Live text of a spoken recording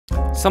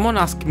Someone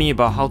asked me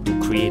about how to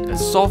create a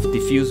soft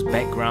diffuse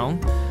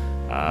background.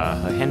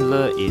 Her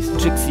handler is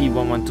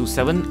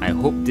Trixie1127. I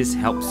hope this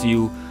helps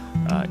you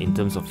in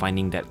terms of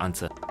finding that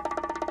answer.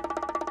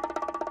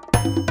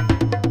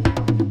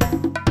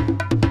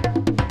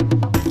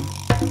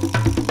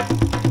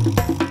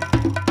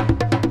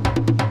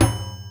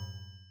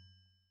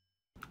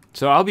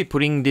 So I'll be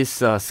putting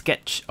this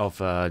sketch of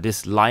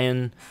this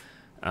lion,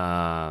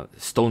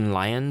 stone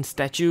lion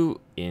statue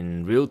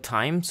in real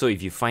time. So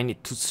if you find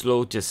it too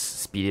slow, just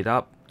speed it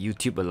up.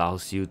 YouTube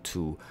allows you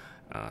to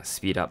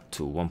speed up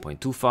to 1.25,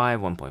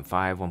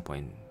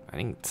 1.5, I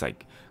think it's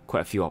like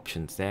quite a few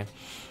options there.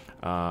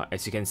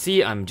 As you can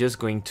see, I'm just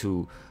going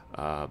to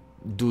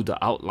do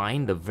the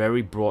outline, the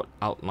very broad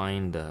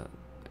outline,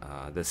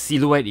 the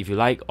silhouette, if you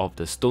like, of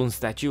the stone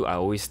statue. I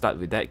always start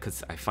with that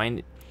because I find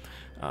it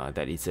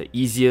that it's the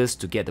easiest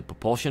to get the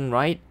proportion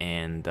right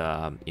and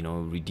you know,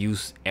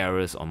 reduce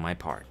errors on my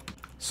part.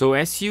 So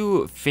as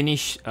you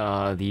finish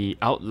the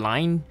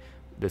outline,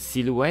 the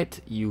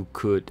silhouette, you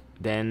could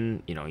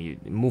then, you know, you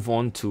move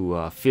on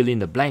to fill in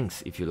the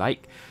blanks if you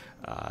like.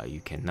 You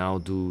can now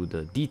do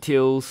the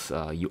details.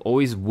 You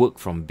always work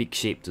from big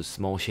shape to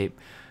small shape.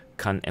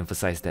 Can't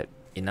emphasize that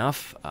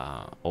enough.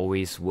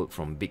 Always work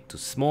from big to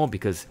small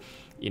because,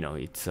 you know,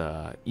 it's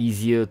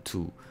easier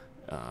to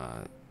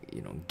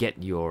you know,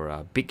 get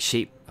your big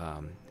shape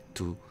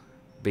to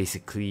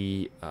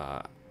basically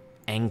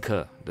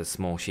anchor the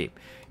small shape.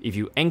 If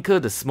you anchor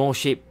the small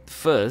shape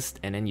first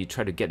and then you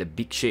try to get a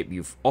big shape,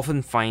 you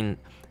often find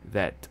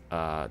that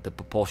the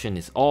proportion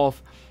is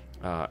off,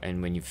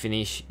 and when you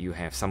finish you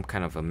have some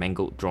kind of a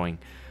mangled drawing.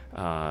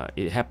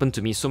 It happened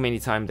to me so many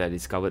times that I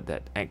discovered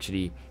that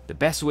actually the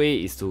best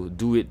way is to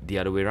do it the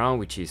other way around,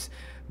 which is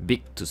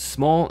big to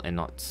small and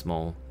not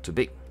small to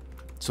big.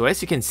 So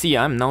as you can see,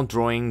 I'm now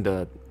drawing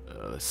the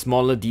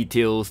smaller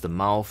details, the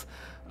mouth,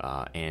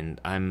 and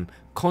I'm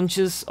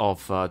conscious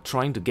of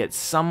trying to get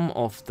some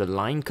of the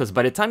line, because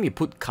by the time you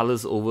put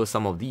colors over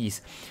some of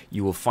these,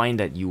 you will find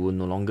that you will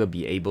no longer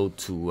be able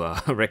to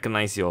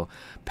recognize your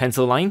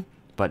pencil line.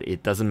 But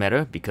it doesn't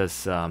matter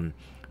because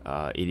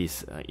it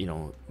is, you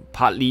know,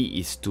 partly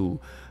is to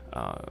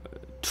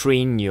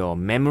train your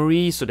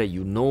memory so that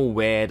you know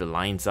where the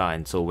lines are,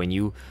 and so when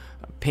you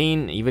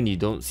paint, even you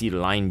don't see the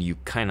line, you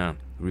kind of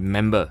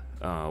remember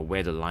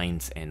where the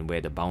lines and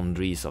where the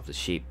boundaries of the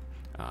shape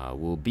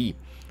will be.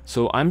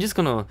 So I'm just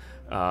gonna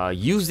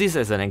use this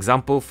as an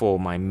example for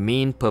my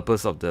main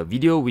purpose of the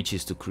video, which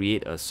is to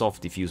create a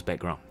soft diffuse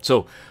background.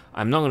 So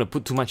I'm not gonna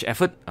put too much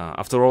effort.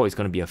 After all, it's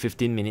gonna be a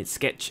 15-minute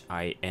sketch.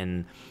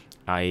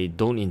 I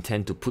don't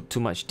intend to put too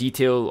much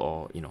detail,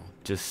 or, you know,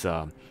 just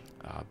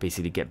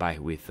basically get by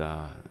with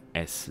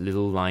as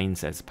little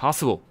lines as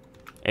possible.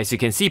 As you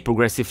can see,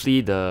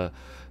 progressively the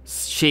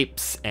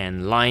shapes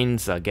and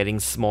lines are getting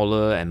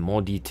smaller and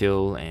more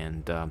detailed,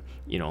 and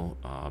you know,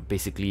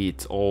 basically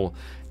it's all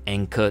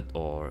anchored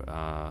or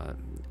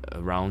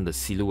around the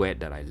silhouette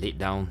that I laid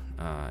down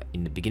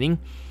in the beginning.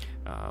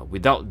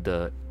 Without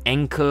the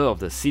anchor of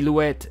the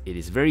silhouette, it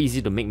is very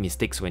easy to make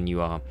mistakes when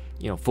you are,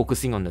 you know,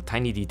 focusing on the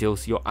tiny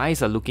details. Your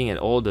eyes are looking at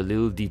all the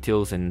little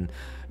details and,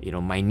 you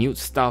know, minute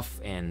stuff,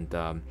 and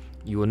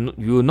you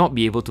will not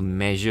be able to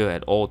measure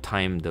at all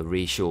time the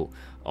ratio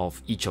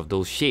of each of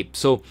those shapes.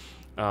 So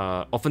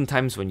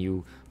oftentimes when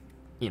you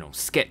know,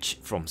 sketch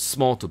from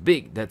small to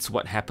big, that's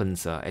what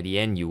happens. At the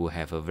end, you will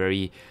have a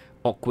very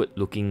awkward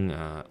looking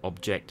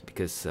object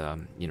because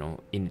you know,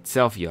 in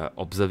itself you are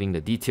observing the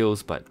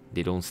details, but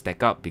they don't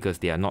stack up because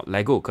they are not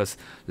Lego, because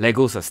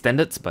Legos are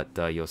standards, but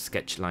your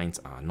sketch lines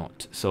are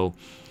not. So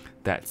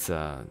that's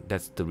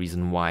the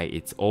reason why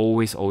it's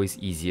always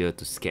easier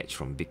to sketch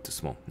from big to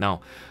small. Now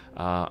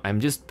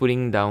I'm just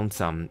putting down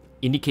some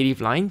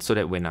indicative lines so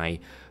that when I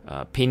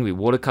paint with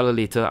watercolor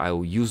later, I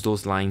will use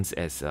those lines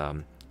as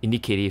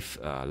indicative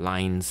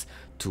lines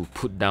to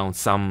put down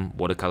some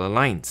watercolor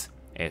lines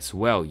as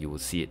well. You will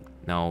see it.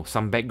 Now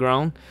some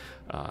background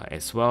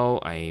as well.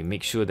 I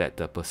make sure that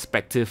the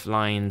perspective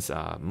lines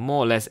are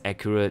more or less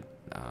accurate,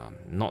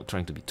 not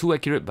trying to be too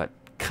accurate, but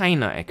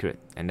kinda accurate,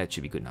 and that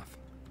should be good enough.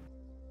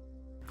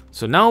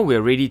 So now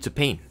we're ready to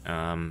paint,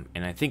 and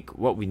I think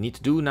what we need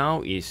to do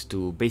now is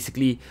to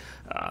basically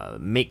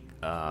make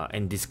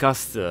and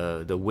discuss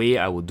the way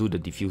I will do the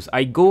diffuse.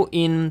 I go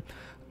in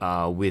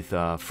with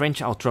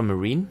French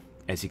ultramarine.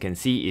 As you can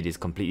see, it is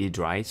completely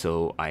dry,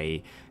 so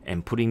I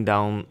am putting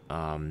down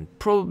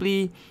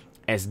probably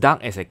as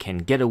dark as I can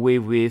get away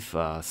with,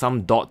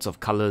 some dots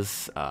of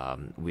colors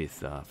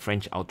with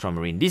French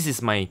ultramarine. This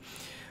is my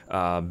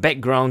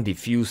background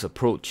diffuse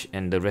approach,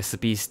 and the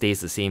recipe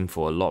stays the same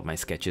for a lot of my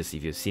sketches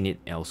if you've seen it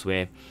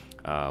elsewhere.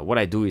 What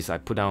I do is I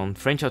put down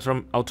French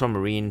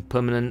ultramarine,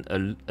 permanent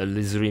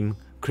alizarin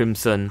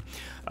crimson.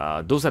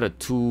 Those are the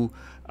two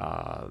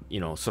you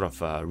know, sort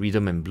of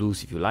rhythm and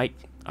blues, if you like.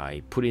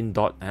 I put in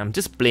dot, and I'm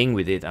just playing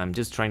with it. I'm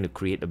just trying to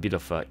create a bit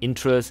of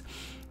interest.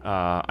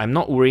 I'm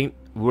not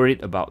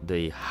worried about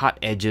the hard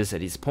edges at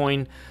this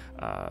point.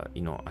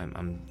 You know,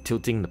 I'm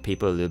tilting the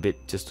paper a little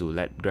bit just to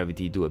let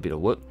gravity do a bit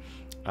of work.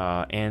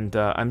 and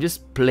I'm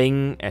just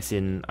playing, as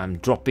in I'm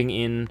dropping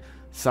in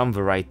some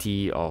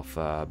variety of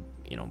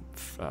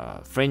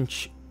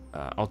French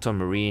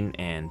ultramarine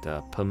and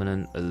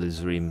permanent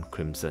alizarin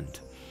crimson,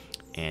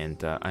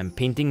 and I'm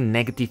painting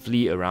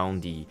negatively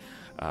around the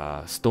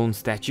stone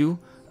statue.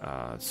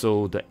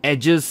 So the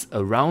edges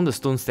around the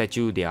stone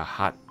statue, they are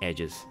hard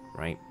edges,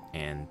 right?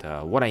 And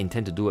what I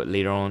intend to do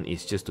later on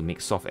is just to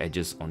make soft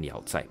edges on the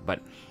outside.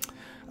 But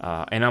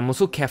and I'm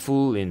also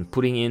careful in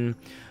putting in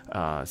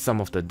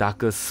some of the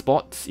darker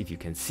spots. If you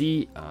can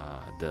see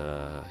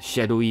the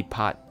shadowy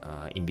part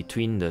in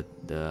between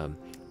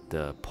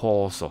the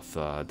paws of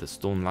the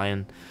stone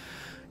lion,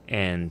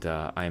 and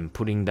I'm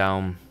putting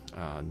down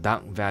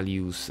dark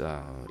values,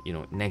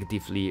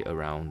 negatively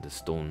around the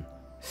stone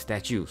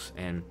statues,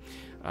 and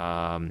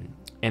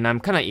I'm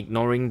kind of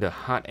ignoring the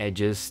hard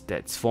edges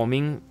that's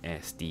forming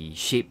as the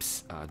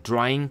shapes are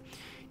drying.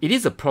 It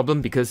is a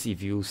problem because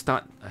if you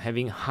start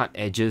having hard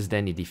edges,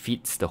 then it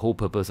defeats the whole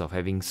purpose of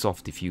having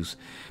soft diffuse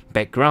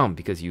background,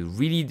 because you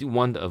really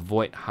want to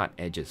avoid hard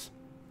edges.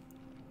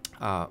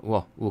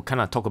 Well, we'll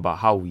kind of talk about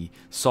how we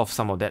solve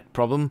some of that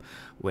problem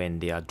when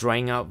they are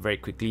drying out very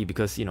quickly,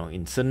 because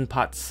in certain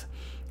parts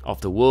of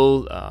the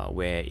world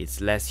where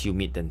it's less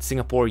humid than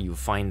Singapore, you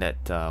find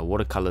that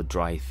watercolor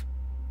dries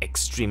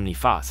extremely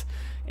fast,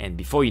 and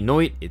before you know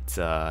it,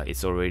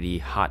 it's already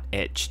hard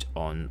edged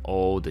on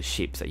all the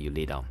shapes that you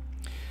lay down.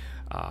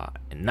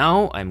 And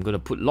now I'm going to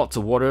put lots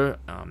of water,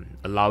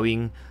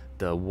 allowing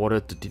the water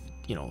to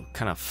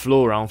kind of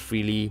flow around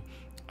freely,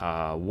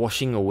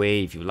 washing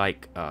away, if you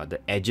like, the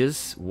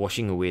edges,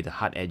 washing away the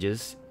hard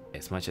edges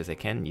as much as I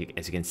can.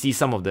 As you can see,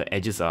 some of the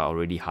edges are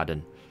already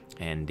hardened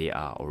and they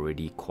are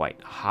already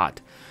quite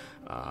hard.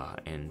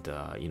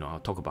 I'll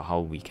talk about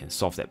how we can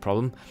solve that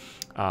problem.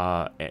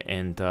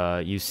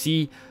 You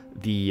see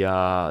the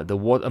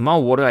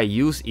amount of water I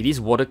use. It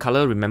is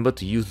watercolor. Remember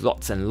to use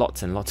lots and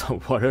lots and lots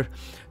of water.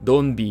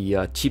 Don't be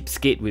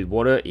cheapskate with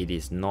water. It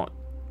is not,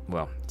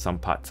 well, some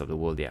parts of the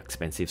world they are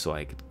expensive, so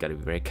I gotta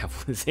be very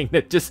careful in saying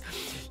that. Just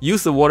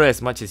use the water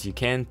as much as you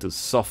can to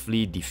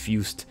softly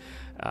diffuse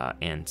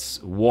and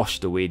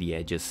wash away the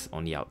edges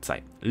on the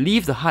outside.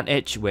 Leave the hard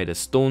edge where the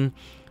stone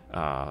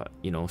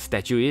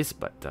statue is,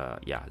 but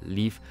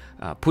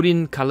put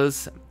in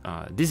colors.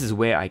 This is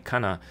where I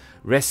kind of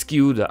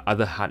rescue the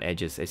other hard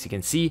edges. As you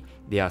can see,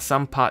 there are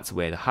some parts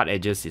where the hard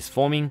edges is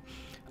forming.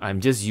 I'm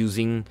just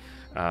using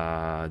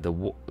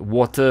the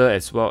water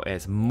as well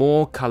as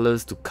more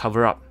colors to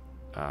cover up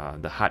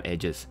the hard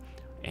edges,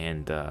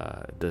 and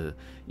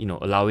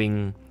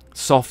allowing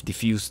soft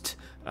diffused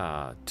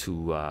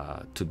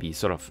to be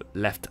sort of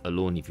left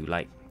alone, if you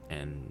like,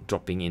 and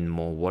dropping in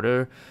more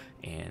water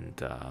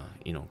and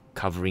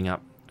covering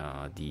up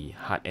the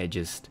hard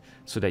edges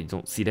so that you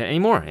don't see that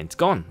anymore, and it's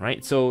gone,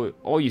 right? So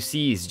all you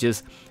see is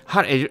just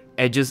hard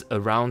edges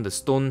around the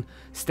stone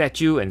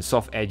statue and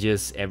soft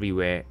edges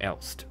everywhere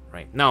else,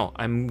 right? Now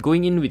I'm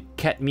going in with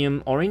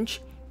cadmium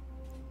orange,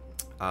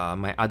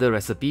 my other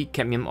recipe,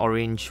 cadmium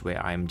orange,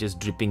 where I'm just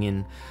dripping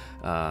in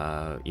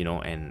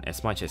and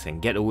as much as I can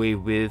get away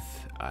with.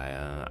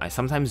 I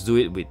sometimes do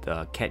it with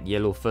cat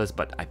yellow first,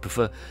 but I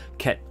prefer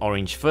cat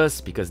orange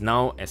first, because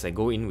now as I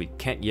go in with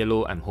cat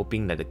yellow, I'm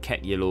hoping that the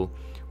cat yellow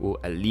will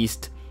at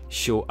least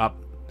show up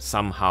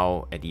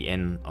somehow at the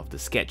end of the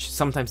sketch.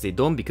 Sometimes they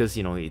don't, because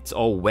it's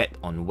all wet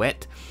on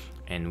wet,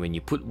 and when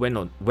you put wet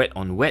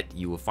on wet,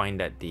 you will find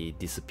that they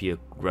disappear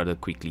rather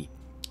quickly.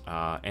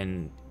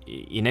 And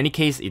in any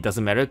case, it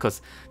doesn't matter,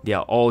 because they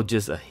are all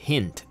just a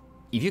hint.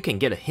 If you can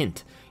get a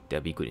hint,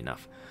 that'll be good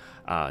enough.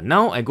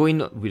 Now I go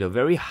in with a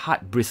very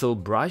hard bristle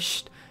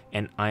brush,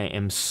 and I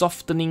am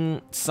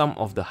softening some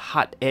of the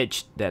hard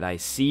edge that I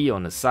see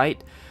on the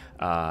side,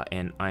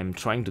 and I'm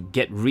trying to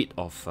get rid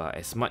of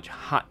as much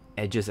hard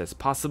edges as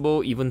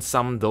possible, even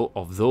some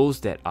of those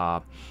that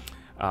are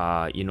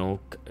at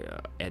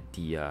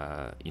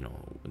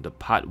the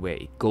part where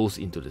it goes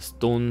into the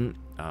stone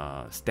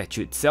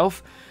statue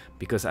itself,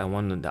 because I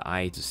want the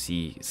eye to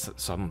see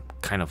some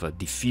kind of a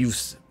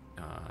diffuse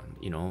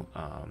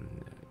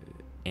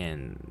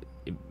and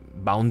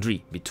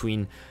boundary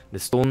between the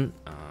stone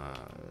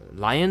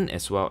lion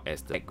as well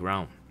as the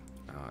background.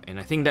 And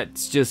I think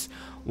that's just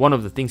one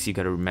of the things you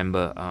got to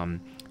remember.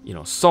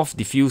 Soft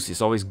diffuse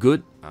is always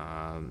good,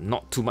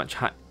 not too much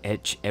hard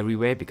edge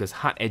everywhere, because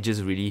hard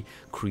edges really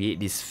create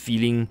this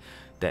feeling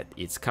that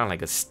it's kind of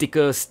like a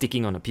sticker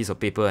sticking on a piece of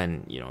paper,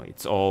 and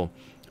it's all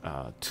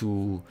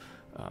too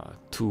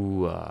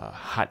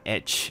hard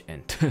edge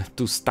and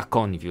too stuck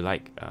on, if you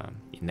like,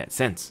 in that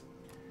sense.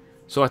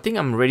 So I think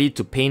I'm ready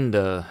to paint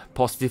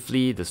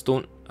positively the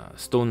stone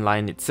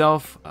line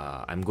itself.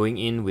 I'm going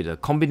in with a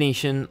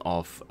combination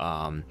of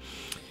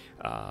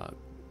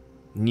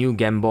new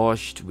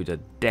gamboge with a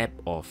dab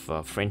of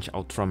French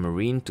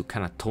ultramarine to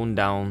kind of tone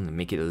down and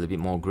make it a little bit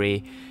more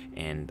gray,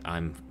 and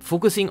I'm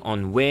focusing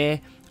on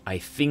where I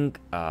think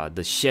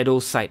the shadow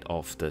side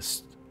of the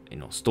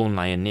stone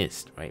lion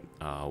is, right,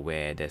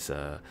 where there's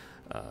a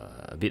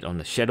bit on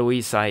the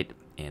shadowy side,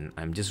 and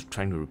I'm just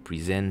trying to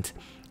represent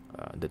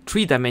the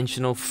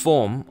three-dimensional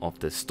form of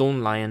the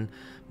stone lion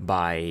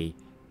by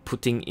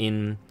putting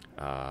in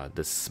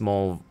the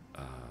small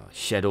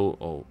shadow,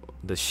 or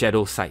the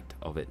shadow side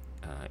of it,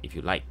 if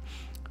you like.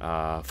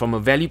 From a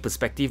value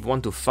perspective,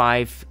 1 to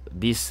 5,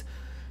 this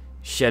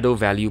shadow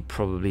value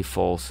probably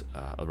falls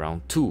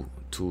around 2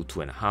 to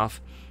 2.5,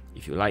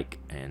 if you like.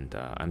 And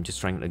I'm just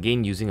trying,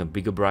 again, using a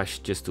bigger brush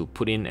just to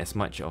put in as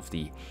much of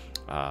the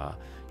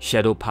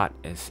shadow part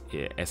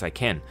as I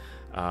can.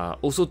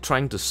 Also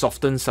trying to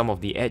soften some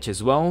of the edge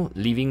as well,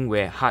 leaving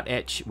where hard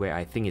edge where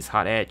I think is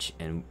hard edge,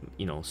 and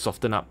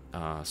soften up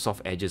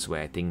soft edges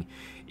where I think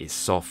is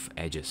soft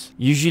edges.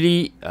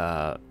 Usually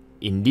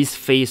in this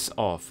phase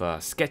of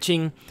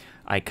sketching,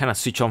 I kind of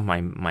switch off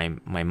my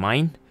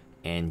mind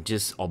and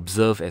just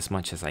observe as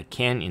much as I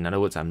can. In other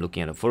words, I'm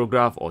looking at a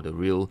photograph or the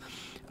real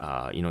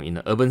in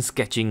the urban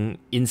sketching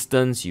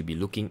instance, you'll be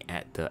looking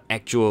at the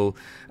actual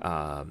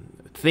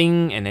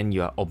thing, and then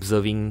you are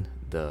observing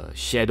the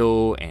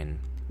shadow and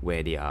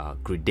where there are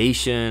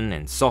gradation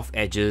and soft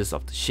edges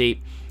of the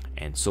shape,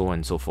 and so on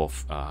and so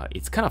forth.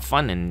 It's kind of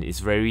fun, and it's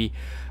very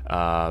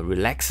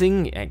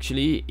relaxing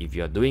actually. If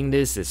you're doing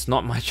this, it's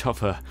not much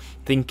of a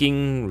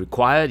thinking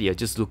required. You're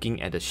just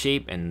looking at the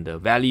shape and the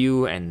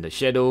value and the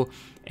shadow,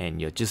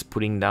 and you're just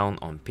putting down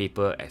on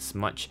paper as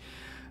much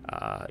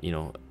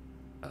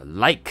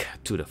like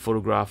to the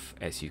photograph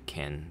as you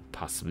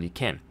possibly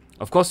can.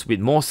 Of course, with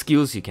more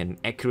skills, you can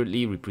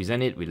accurately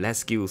represent it. With less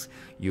skills,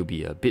 you'll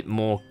be a bit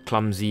more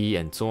clumsy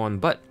and so on,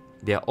 but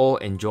they're all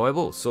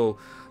enjoyable. So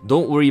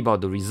don't worry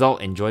about the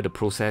result. Enjoy the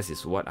process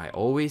is what I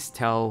always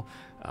tell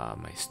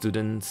my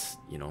students,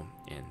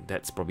 and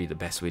that's probably the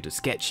best way to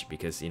sketch,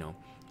 because,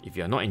 if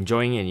you're not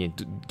enjoying it and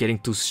you're getting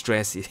too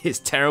stressed, it is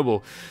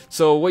terrible.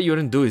 So what you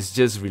want to do is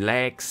just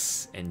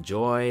relax,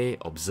 enjoy,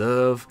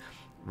 observe,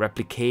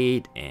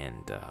 replicate,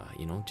 and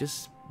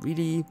just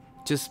really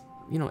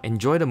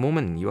enjoy the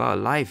moment. You are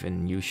alive,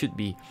 and you should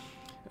be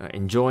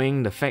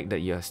enjoying the fact that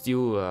you're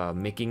still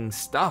making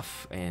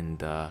stuff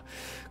and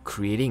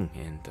creating,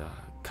 and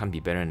can't be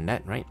better than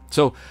that, right?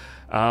 So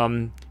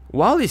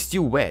while it's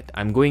still wet,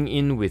 I'm going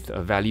in with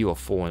a value of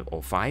 4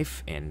 or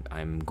 5, and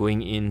I'm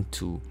going in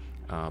to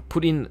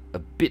put in a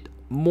bit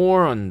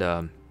more on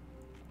the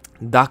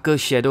darker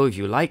shadow, if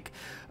you like,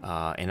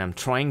 and I'm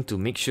trying to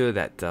make sure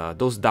that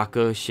those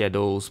darker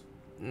shadows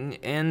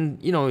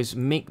is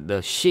make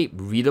the shape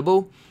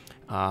readable,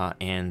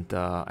 and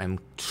I'm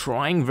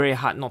trying very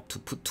hard not to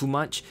put too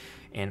much,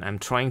 and I'm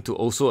trying to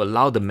also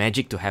allow the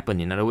magic to happen.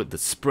 In other words, the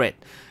spread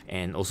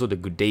and also the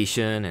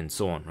gradation and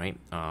so on, right?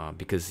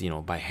 Because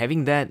by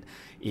having that,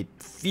 it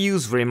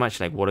feels very much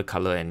like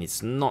watercolor, and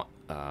it's not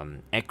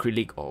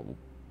acrylic or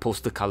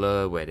poster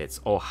color where it's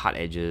all hard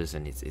edges,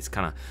 and it's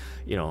kind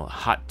of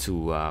hard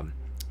to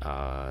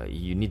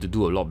you need to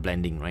do a lot of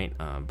blending, right?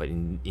 But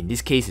in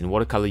this case, in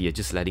watercolor, you're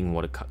just letting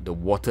the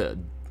water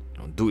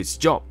do its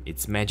job.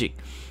 It's magic,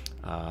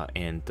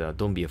 and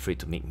don't be afraid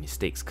to make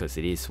mistakes, because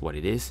it is what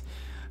it is.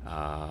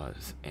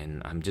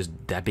 And I'm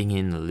just dabbing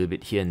in a little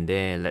bit here and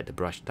there, let the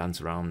brush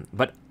dance around,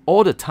 but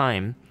all the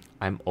time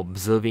I'm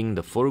observing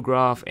the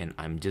photograph, and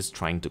I'm just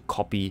trying to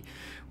copy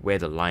where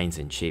the lines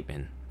and shape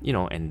and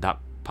and dark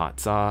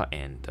parts are,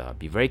 and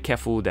be very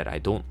careful that I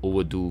don't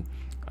overdo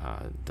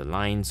the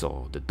lines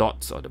or the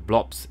dots or the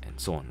blobs and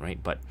so on, right?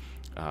 But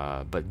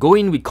go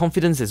in with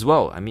confidence as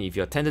well. I mean, if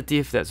you're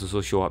tentative, that's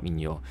also show up in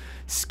your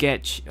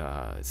sketch.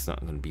 It's not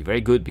going to be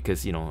very good,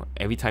 because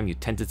every time you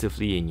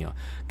tentatively and you're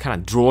kind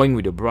of drawing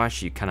with your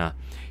brush,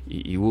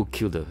 you will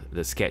kill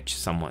the sketch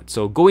somewhat.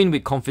 So go in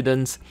with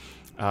confidence,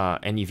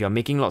 and if you're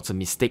making lots of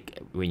mistakes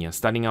when you're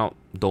starting out,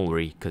 don't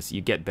worry, because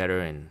you get better,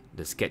 and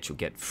the sketch will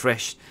get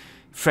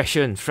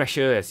fresher and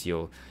fresher as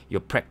your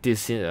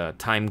practice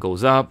time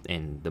goes up,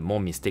 and the more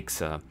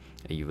mistakes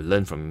you will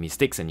learn from your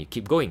mistakes, and you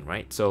keep going,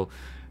 right? So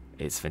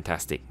it's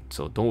fantastic.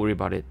 So don't worry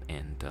about it.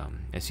 And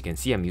as you can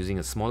see, I'm using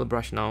a smaller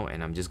brush now,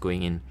 and I'm just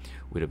going in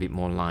with a bit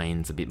more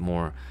lines, a bit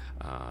more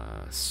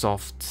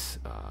soft,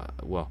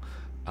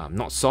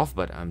 not soft,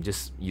 but I'm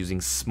just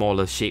using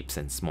smaller shapes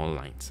and smaller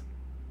lines.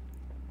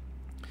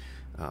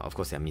 Of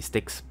course there are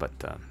mistakes, but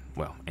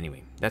well,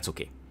 anyway, that's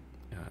okay.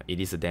 It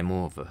is a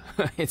demo of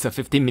it's a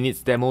 15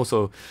 minutes demo,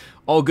 so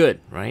all good,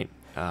 right?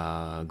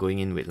 Going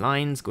in with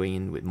lines, going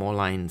in with more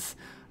lines,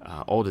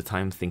 all the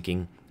time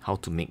thinking how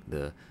to make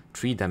the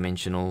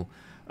three-dimensional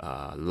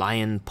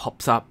lion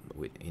pops up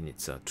in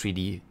its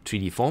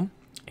 3D form.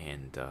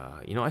 And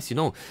as you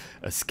know,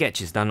 a sketch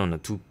is done on a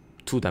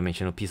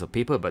two-dimensional piece of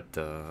paper, but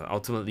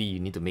ultimately you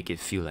need to make it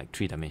feel like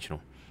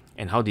three-dimensional.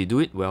 And how do you do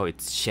it? Well,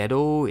 it's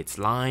shadow, it's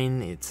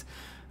line, it's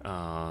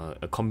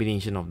a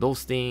combination of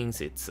those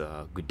things. It's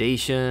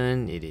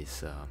gradation, it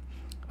is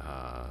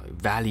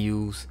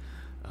values.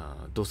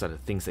 Those are the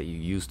things that you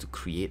use to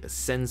create a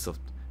sense of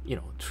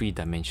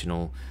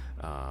three-dimensional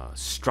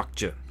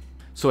structure.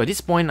 So at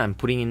this point, I'm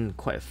putting in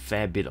quite a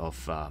fair bit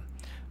of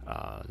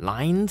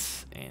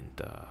lines,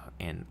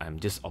 and I'm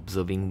just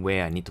observing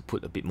where I need to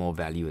put a bit more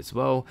value as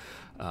well,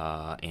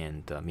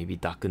 and maybe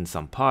darken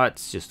some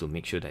parts just to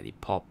make sure that it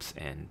pops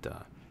and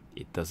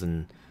it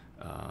doesn't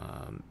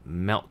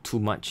melt too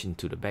much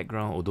into the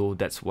background, although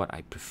that's what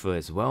I prefer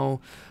as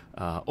well.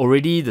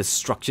 Already the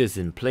structure is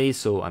in place,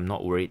 so I'm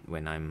not worried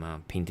when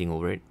I'm painting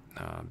over it,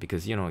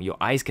 because you know, your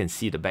eyes can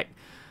see the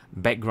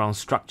background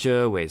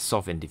structure where it's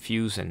soft and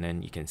diffuse, and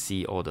then you can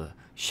see all the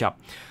sharp.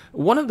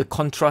 One of the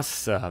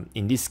contrasts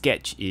in this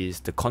sketch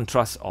is the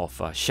contrast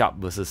of sharp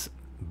versus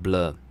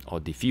blur or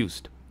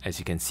diffused. As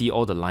you can see,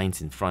 all the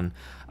lines in front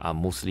are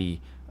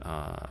mostly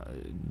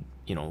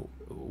you know,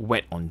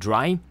 wet on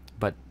dry,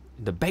 but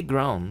the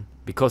background,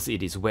 because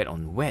it is wet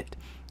on wet,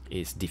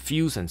 is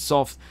diffuse and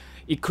soft.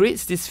 It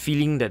creates this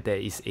feeling that there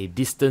is a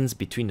distance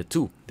between the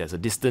two. There's a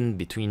distance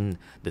between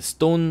the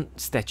stone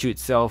statue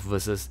itself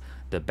versus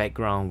the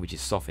background, which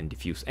is soft and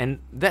diffuse. And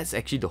that's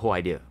actually the whole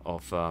idea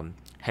of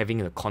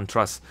having a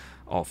contrast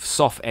of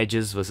soft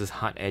edges versus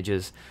hard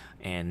edges,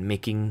 and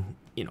making,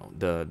 you know,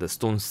 the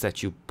stone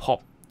statue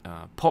pop,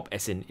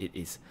 as in it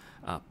is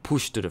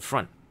pushed to the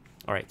front.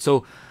 All right,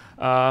 so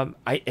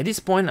at this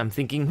point I'm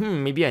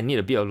thinking, maybe I need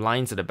a bit of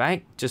lines at the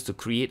back just to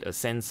create a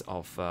sense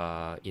of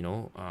you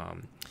know,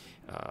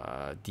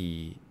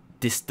 the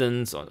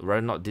distance, or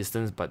rather not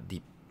distance, but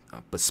the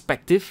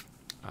perspective,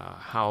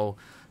 how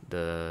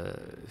the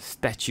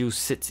statue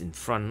sits in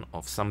front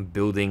of some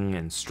building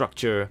and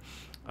structure,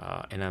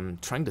 and I'm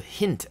trying to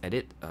hint at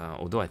it,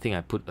 although I think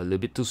I put a little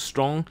bit too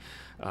strong.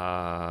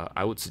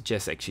 I would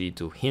suggest actually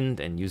to hint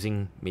and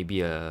using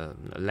maybe a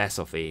less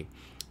of a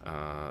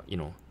you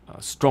know,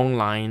 strong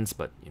lines,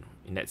 but you know,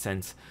 in that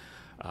sense,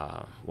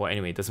 well,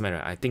 anyway, it doesn't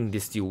matter. I think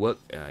this still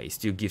works. It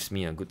still gives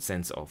me a good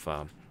sense of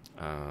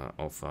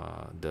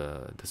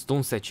the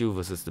stone statue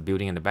versus the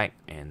building in the back,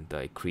 and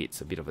it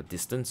creates a bit of a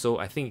distance. So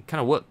I think it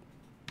kind of worked.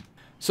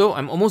 So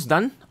I'm almost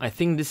done. I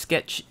think this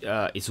sketch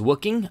is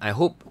working. I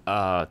hope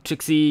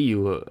Trixie,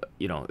 you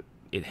know,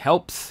 it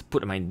helps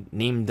put my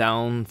name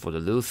down for the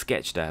little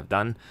sketch that I've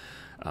done.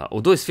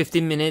 Although it's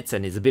 15 minutes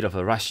and it's a bit of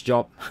a rush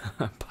job,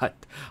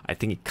 but I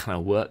think it kind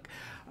of worked.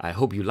 I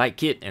hope you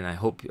like it, and I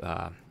hope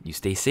you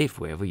stay safe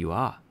wherever you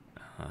are.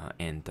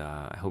 And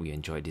I hope you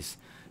enjoyed this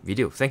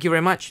video. Thank you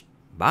very much.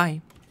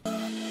 Bye.